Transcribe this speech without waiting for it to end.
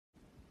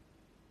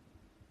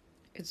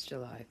It's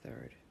July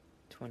 3rd,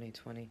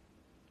 2020.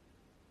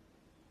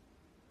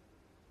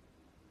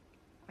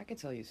 I could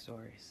tell you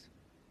stories.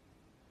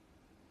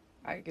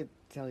 I could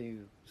tell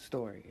you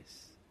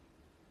stories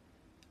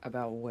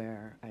about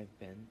where I've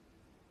been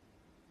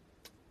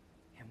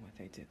and what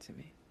they did to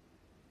me.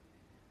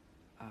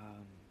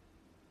 Um,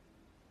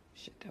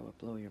 Shit that would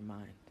blow your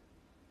mind.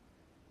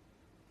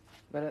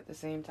 But at the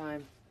same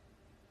time,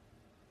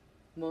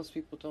 most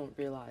people don't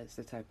realize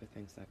the type of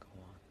things that go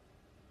on.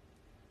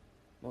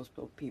 Most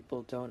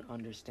people don't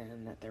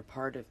understand that they're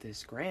part of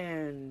this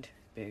grand,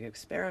 big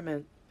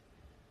experiment,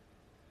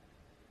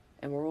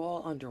 and we're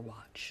all under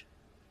watch.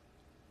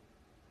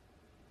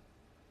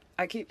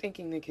 I keep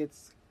thinking the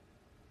kids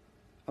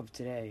of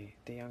today,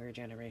 the younger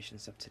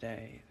generations of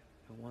today,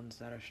 the ones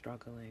that are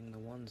struggling, the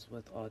ones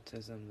with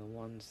autism, the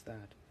ones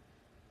that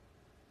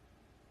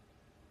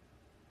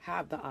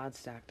have the odds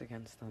stacked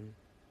against them,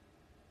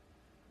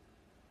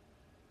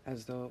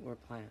 as though it were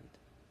planned.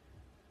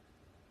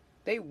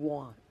 They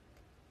want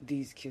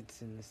these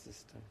kids in the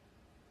system.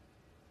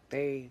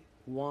 They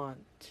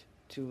want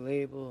to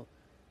label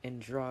and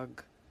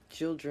drug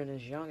children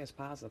as young as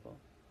possible.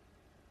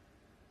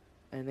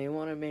 And they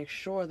want to make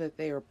sure that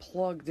they are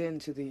plugged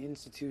into the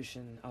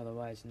institution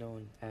otherwise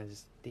known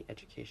as the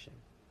education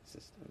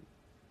system.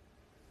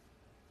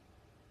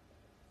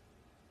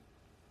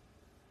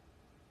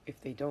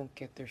 If they don't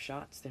get their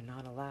shots, they're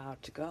not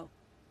allowed to go.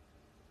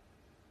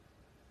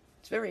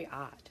 It's very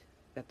odd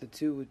that the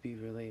two would be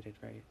related,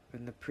 right?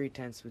 And the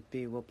pretense would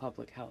be, well,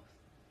 public health.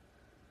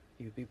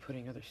 You would be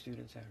putting other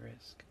students at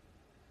risk.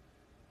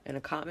 And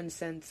a common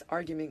sense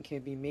argument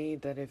can be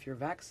made that if your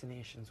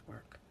vaccinations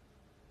work,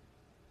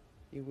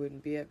 you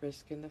wouldn't be at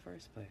risk in the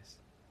first place.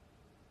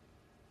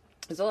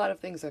 There's a lot of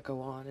things that go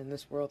on in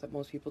this world that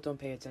most people don't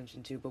pay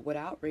attention to, but what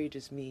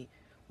outrages me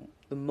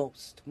the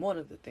most, one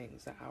of the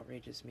things that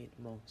outrages me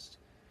the most,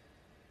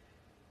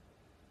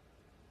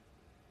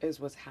 is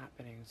what's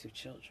happening to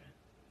children.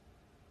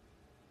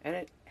 And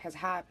it has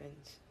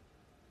happened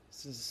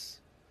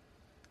since,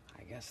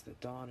 I guess, the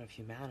dawn of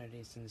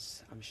humanity,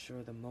 since I'm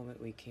sure the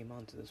moment we came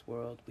onto this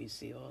world, we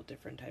see all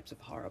different types of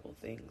horrible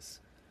things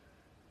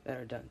that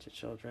are done to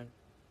children.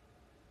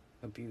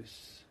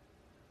 Abuse,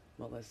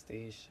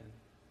 molestation.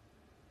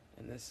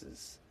 And this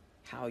is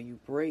how you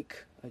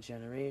break a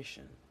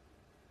generation.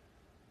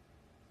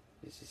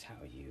 This is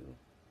how you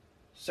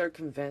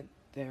circumvent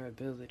their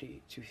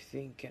ability to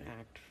think and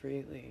act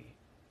freely.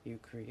 You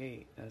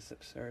create a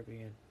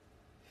subservient,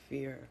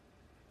 fear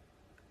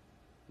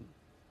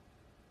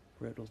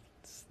riddled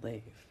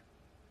slave.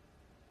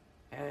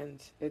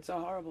 And it's a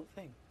horrible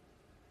thing.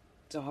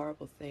 It's a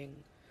horrible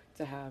thing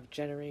to have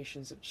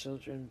generations of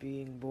children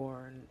being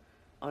born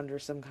under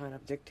some kind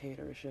of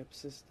dictatorship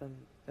system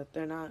that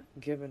they're not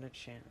given a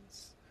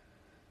chance.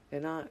 They're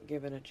not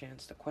given a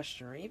chance to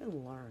question or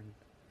even learn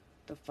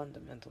the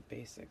fundamental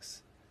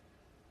basics.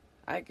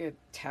 I could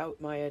tout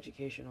my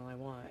education all I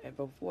want, but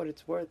for what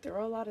it's worth, there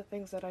are a lot of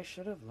things that I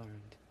should have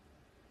learned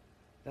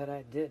that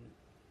I didn't.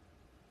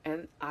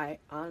 And I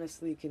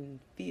honestly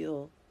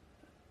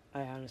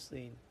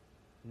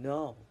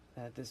know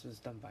that this was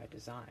done by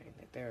design,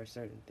 that there are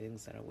certain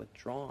things that are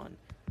withdrawn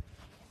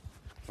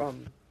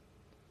from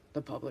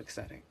the public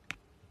setting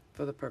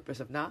for the purpose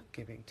of not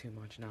giving too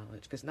much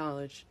knowledge, because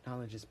knowledge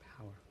is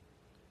power.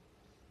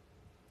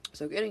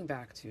 So getting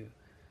back to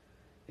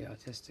the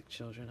autistic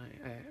children,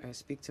 I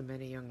speak to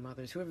many young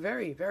mothers who are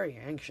very, very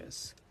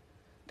anxious.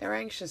 They're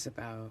anxious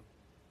about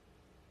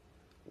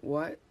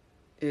what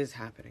is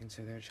happening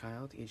to their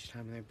child each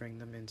time they bring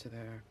them into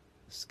their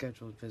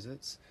scheduled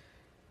visits,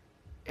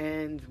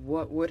 and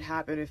what would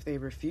happen if they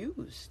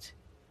refused.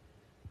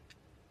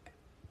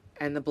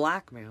 And the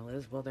blackmail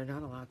is, well, they're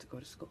not allowed to go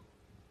to school.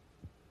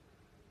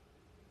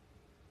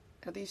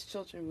 Now, these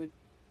children would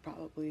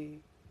probably,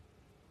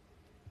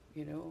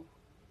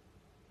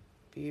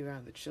 be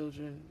around the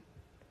children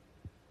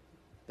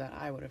that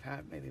I would have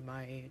had, maybe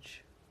my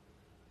age.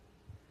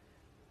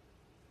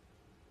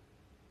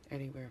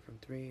 Anywhere from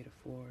 3 to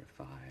 4 to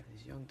 5,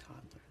 these young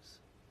toddlers.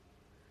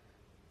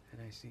 And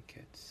I see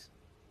kids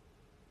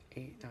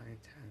 8, 9, 10.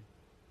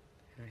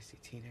 And I see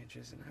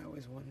teenagers, and I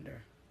always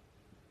wonder,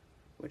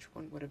 which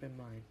one would have been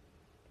mine?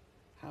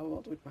 How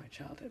old would my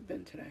child have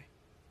been today?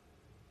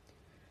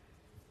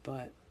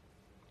 But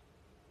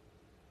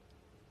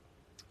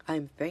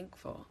I'm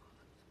thankful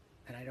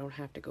that I don't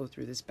have to go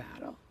through this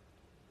battle,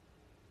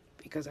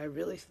 because I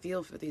really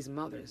feel for these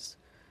mothers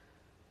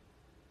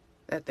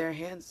that their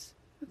hands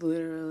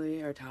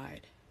literally are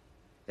tied,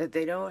 that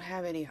they don't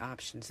have any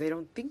options. They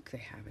don't think they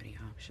have any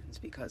options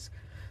because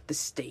the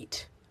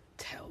state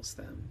tells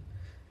them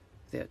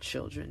their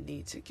children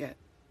need to get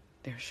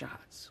their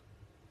shots.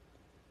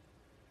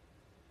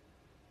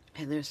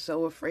 And they're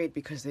so afraid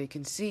because they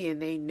can see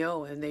and they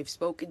know, and they've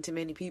spoken to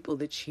many people,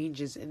 the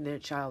changes in their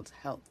child's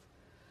health.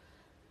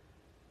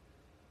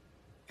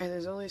 And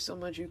there's only so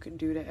much you can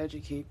do to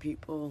educate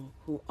people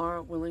who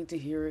aren't willing to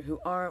hear it, who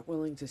aren't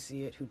willing to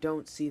see it, who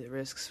don't see the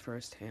risks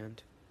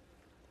firsthand.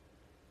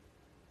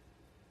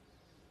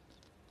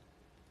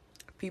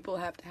 People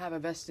have to have a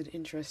vested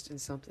interest in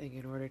something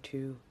in order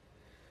to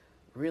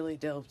really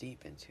delve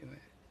deep into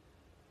it.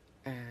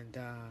 And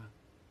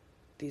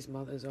these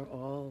mothers are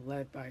all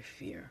led by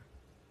fear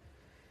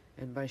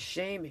and by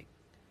shaming.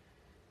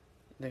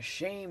 They're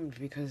shamed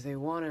because they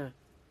want to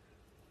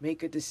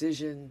make a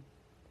decision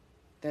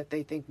that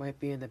they think might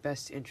be in the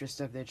best interest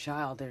of their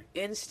child. Their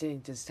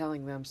instinct is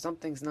telling them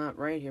something's not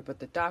right here, but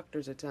the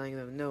doctors are telling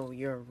them, no,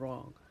 you're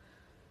wrong.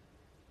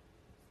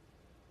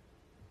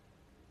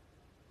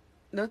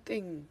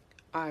 Nothing,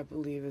 I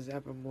believe, is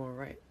ever more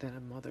right than a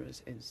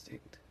mother's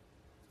instinct.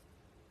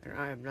 And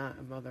I am not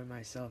a mother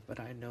myself, but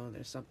I know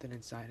there's something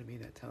inside of me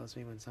that tells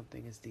me when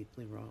something is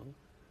deeply wrong.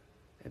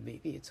 And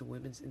maybe it's a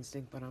woman's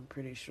instinct, but I'm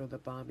pretty sure the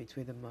bond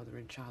between the mother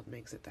and child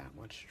makes it that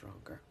much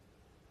stronger.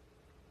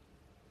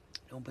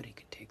 Nobody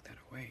can take that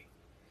away.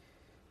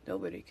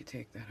 Nobody could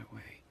take that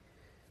away.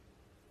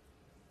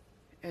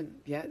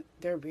 And yet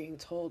they're being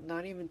told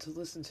not even to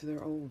listen to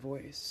their own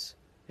voice.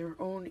 Their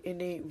own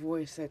innate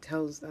voice that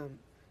tells them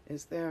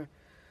is their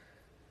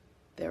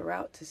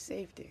route to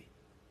safety.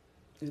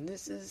 And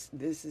this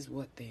is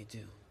what they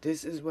do.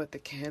 This is what the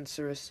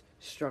cancerous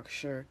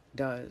structure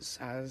does,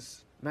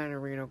 as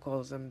Manarino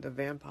calls them, the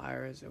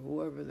vampires, or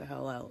whoever the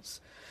hell else.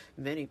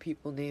 Many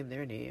people name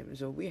their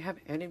names, or we have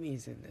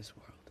enemies in this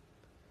world.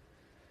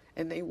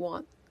 And they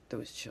want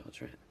those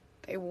children.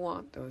 They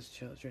want those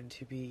children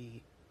to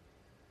be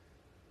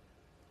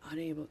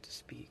unable to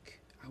speak.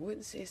 I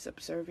wouldn't say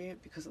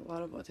subservient, because a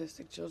lot of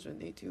autistic children,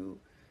 they do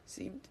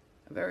seem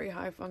very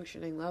high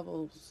functioning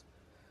levels.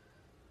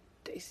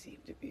 They seem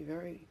to be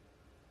very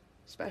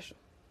special.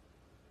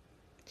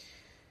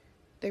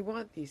 They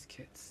want these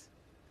kids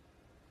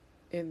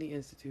in the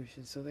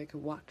institution so they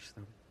can watch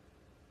them,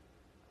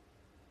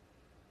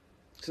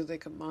 so they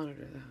can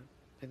monitor them,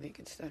 and they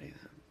can study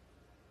them.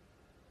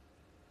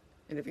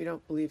 And if you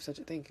don't believe such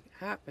a thing can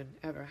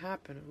ever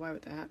happen, why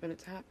would that happen?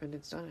 It's happened,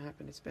 it's done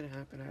happen, it's been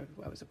happened.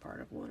 I was a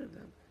part of one of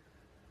them.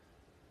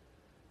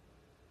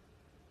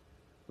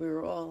 We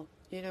were all,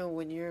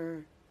 when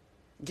you're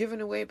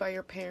given away by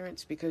your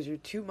parents because you're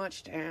too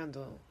much to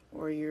handle,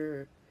 or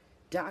you're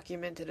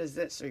documented as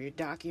this, or you're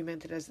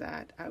documented as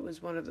that. I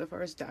was one of the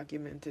first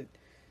documented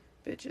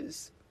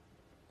bitches.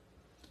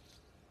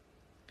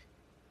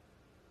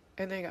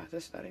 And they got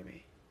to study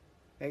me.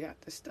 They got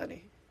to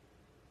study.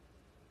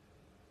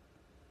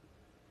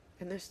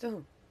 And they're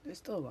still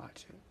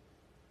watching.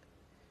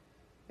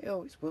 They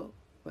always will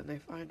when they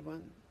find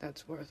one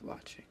that's worth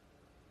watching.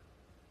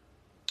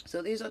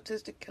 So these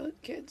autistic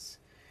kids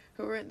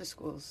who are in the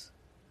schools,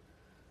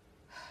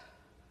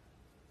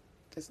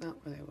 that's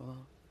not where they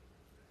belong.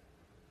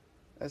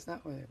 That's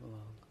not where they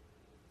belong.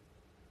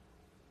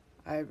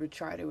 I would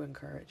try to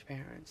encourage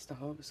parents to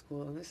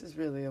homeschool, and this is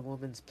really a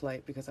woman's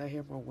plight, because I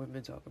hear more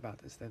women talk about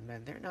this than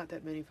men. There are not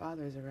that many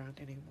fathers around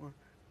anymore.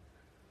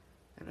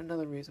 And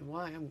another reason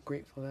why I'm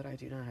grateful that I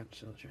do not have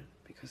children,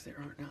 because there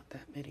are not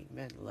that many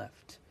men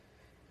left.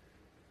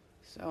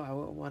 So I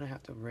wouldn't want to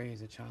have to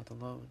raise a child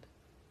alone,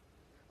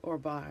 or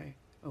by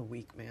a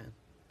weak man,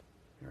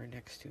 or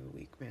next to a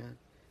weak man.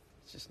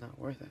 It's just not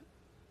worth it.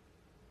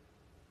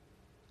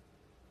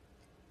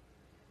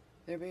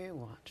 They're being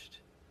watched.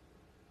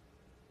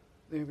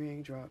 They're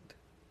being drugged.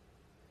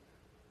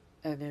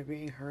 And they're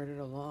being herded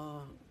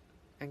along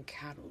and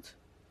cattled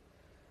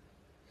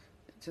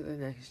to the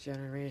next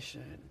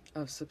generation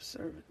of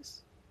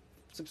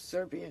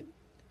subservient,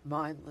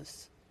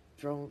 mindless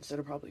drones that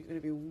are probably going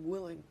to be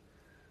willing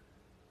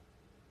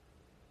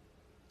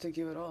to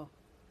give it all.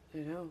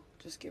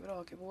 Just give it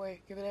all, give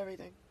away, give it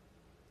everything.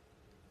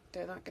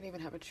 They're not going to even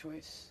have a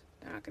choice.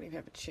 They're not going to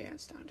even have a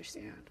chance to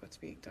understand what's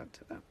being done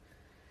to them.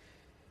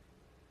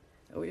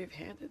 And we've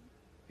handed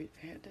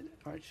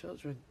our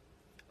children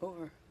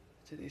over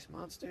to these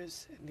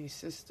monsters and these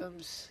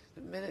systems.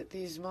 The minute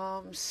these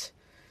moms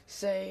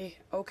say,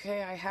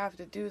 okay, I have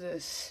to do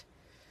this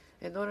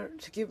in order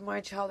to give my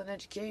child an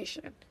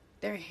education,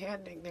 they're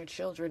handing their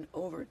children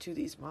over to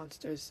these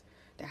monsters.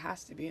 There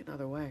has to be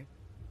another way.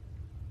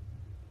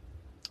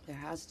 There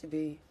has to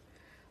be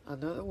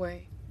another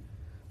way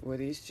where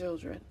these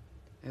children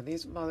and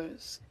these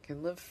mothers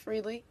can live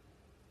freely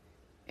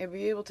and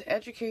be able to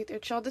educate their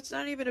child. It's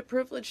not even a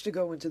privilege to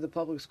go into the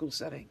public school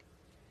setting.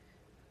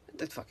 What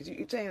the fuck?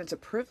 You saying it's a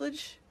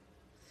privilege?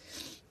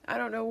 I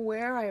don't know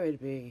where I would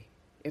be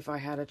if I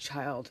had a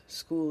child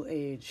school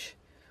age.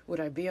 Would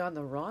I be on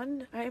the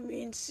run? I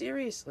mean,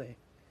 seriously.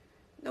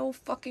 No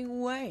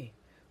fucking way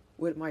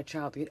would my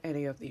child get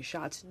any of these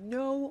shots.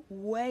 No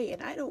way.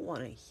 And I don't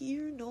want to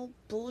hear no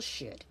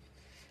bullshit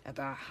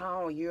about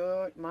how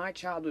my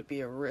child would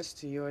be a risk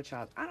to your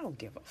child. I don't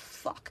give a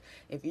fuck.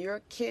 If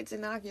your kid's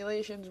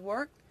inoculations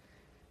work,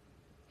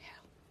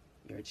 hell,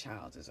 your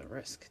child is a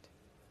risk.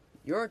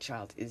 Your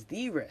child is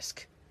the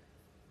risk.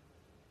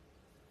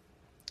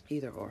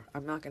 Either or.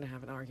 I'm not going to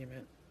have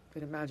an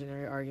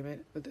imaginary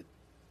argument with a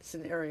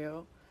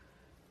scenario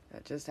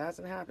that just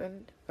hasn't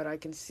happened, but I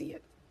can see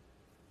it.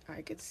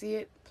 I can see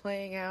it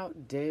playing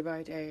out day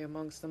by day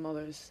amongst the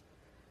mothers,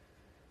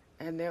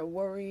 and their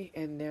worry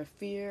and their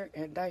fear,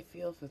 and I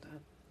feel for them.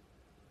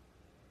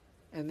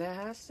 And there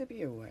has to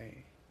be a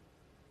way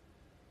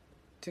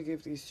to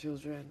give these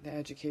children the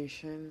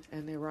education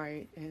and the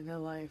right and the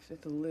life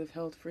to live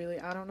health freely.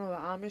 I don't know, the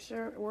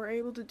Amish were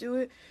able to do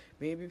it.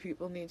 Maybe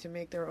people need to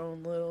make their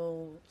own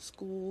little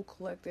school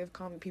collective.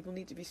 People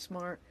need to be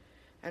smart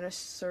and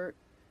assert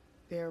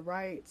their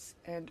rights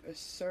and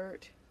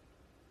assert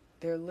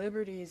their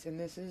liberties. And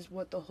this is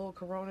what the whole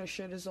corona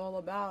shit is all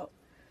about.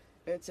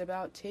 It's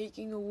about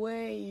taking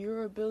away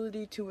your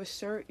ability to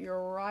assert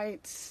your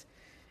rights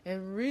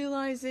and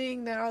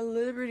realizing that our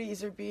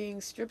liberties are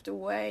being stripped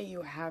away.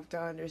 You have to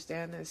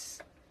understand this.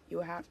 You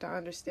have to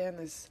understand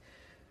this.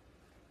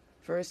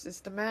 First,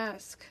 it's the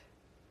mask.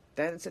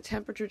 Then it's the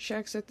temperature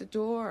checks at the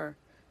door.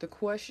 The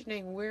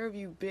questioning, where have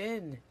you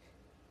been?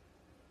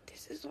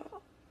 This is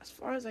all, as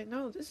far as I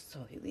know, this is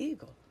all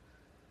illegal.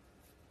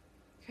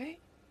 Okay?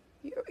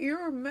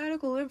 Your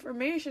medical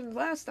information,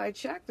 last I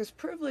checked, is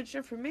privileged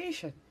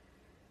information.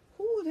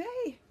 Who are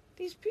they?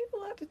 These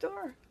people at the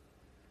door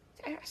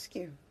to ask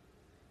you.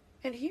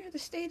 And here the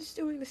state is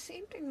doing the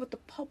same thing with the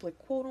public,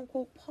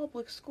 quote-unquote,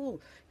 public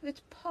school. If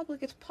it's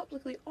public, it's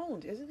publicly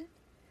owned, isn't it?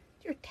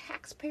 Your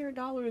taxpayer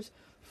dollars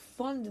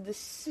fund the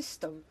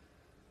system.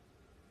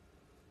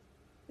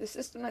 The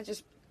system that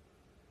just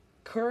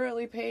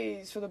currently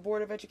pays for the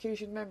Board of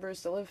Education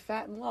members to live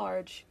fat and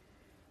large.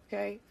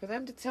 Okay? For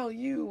them to tell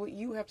you what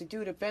you have to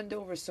do to bend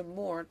over some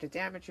more to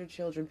damage your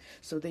children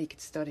so they can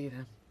study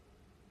them.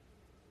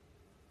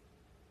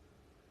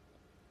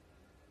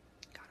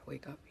 Gotta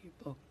wake up,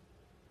 people.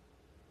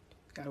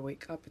 Gotta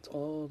wake up. It's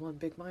all one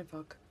big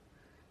mindfuck.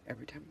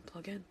 Every time you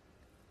plug in,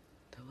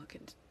 they're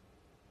looking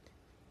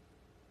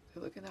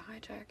to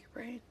hijack your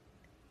brain.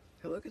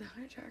 They're looking to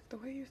hijack the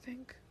way you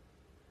think.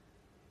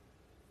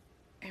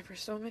 And for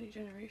so many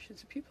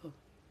generations of people,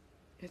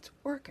 it's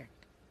working.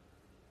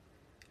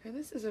 And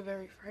this is a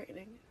very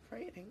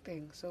frightening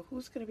thing. So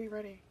who's gonna be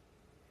ready?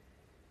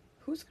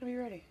 Who's gonna be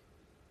ready?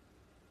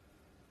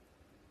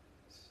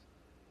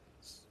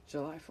 It's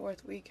July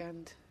 4th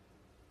weekend.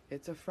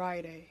 It's a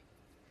Friday.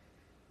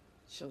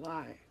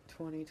 July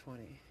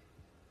 2020,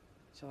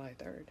 July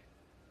 3rd.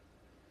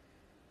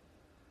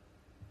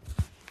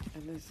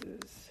 And this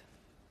is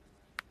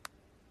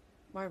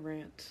my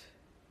rant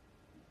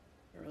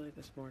early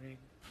this morning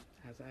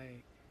as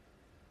I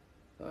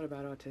thought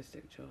about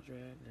autistic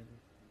children and,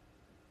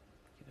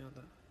 you know,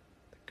 the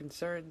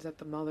concerns that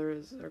the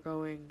mothers are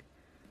the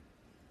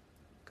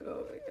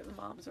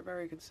moms are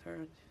very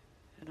concerned.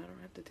 And I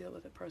don't have to deal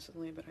with it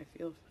personally, but I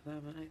feel for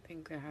them, and I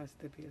think there has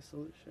to be a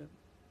solution.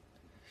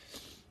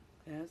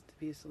 There has to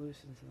be a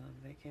solution to them.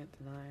 They can't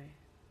deny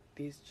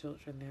these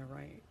children their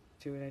right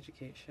to an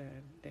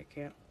education. They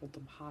can't hold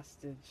them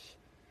hostage.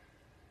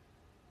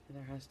 And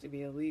there has to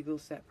be a legal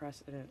set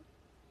precedent.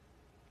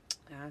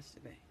 There has to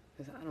be.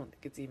 Because I don't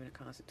think it's even a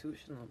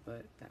constitutional,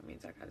 but that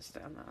means I gotta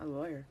stay. I'm not a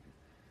lawyer.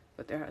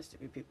 But there has to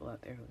be people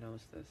out there who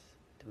knows this,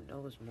 who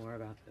knows more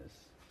about this,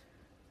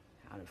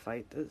 how to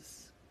fight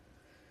this.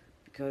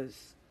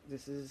 Because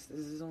this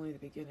is only the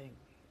beginning.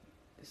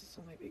 This is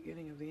only the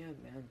beginning of the end,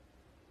 man.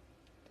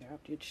 They're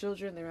after your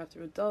children, they're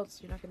after adults.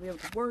 You're not going to be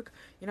able to work.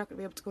 You're not going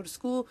to be able to go to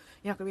school.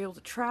 You're not going to be able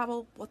to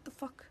travel. What the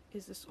fuck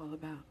is this all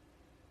about?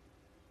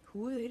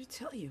 Who are they to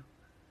tell you?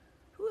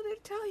 Who are they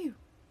to tell you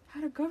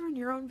how to govern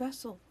your own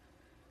vessel?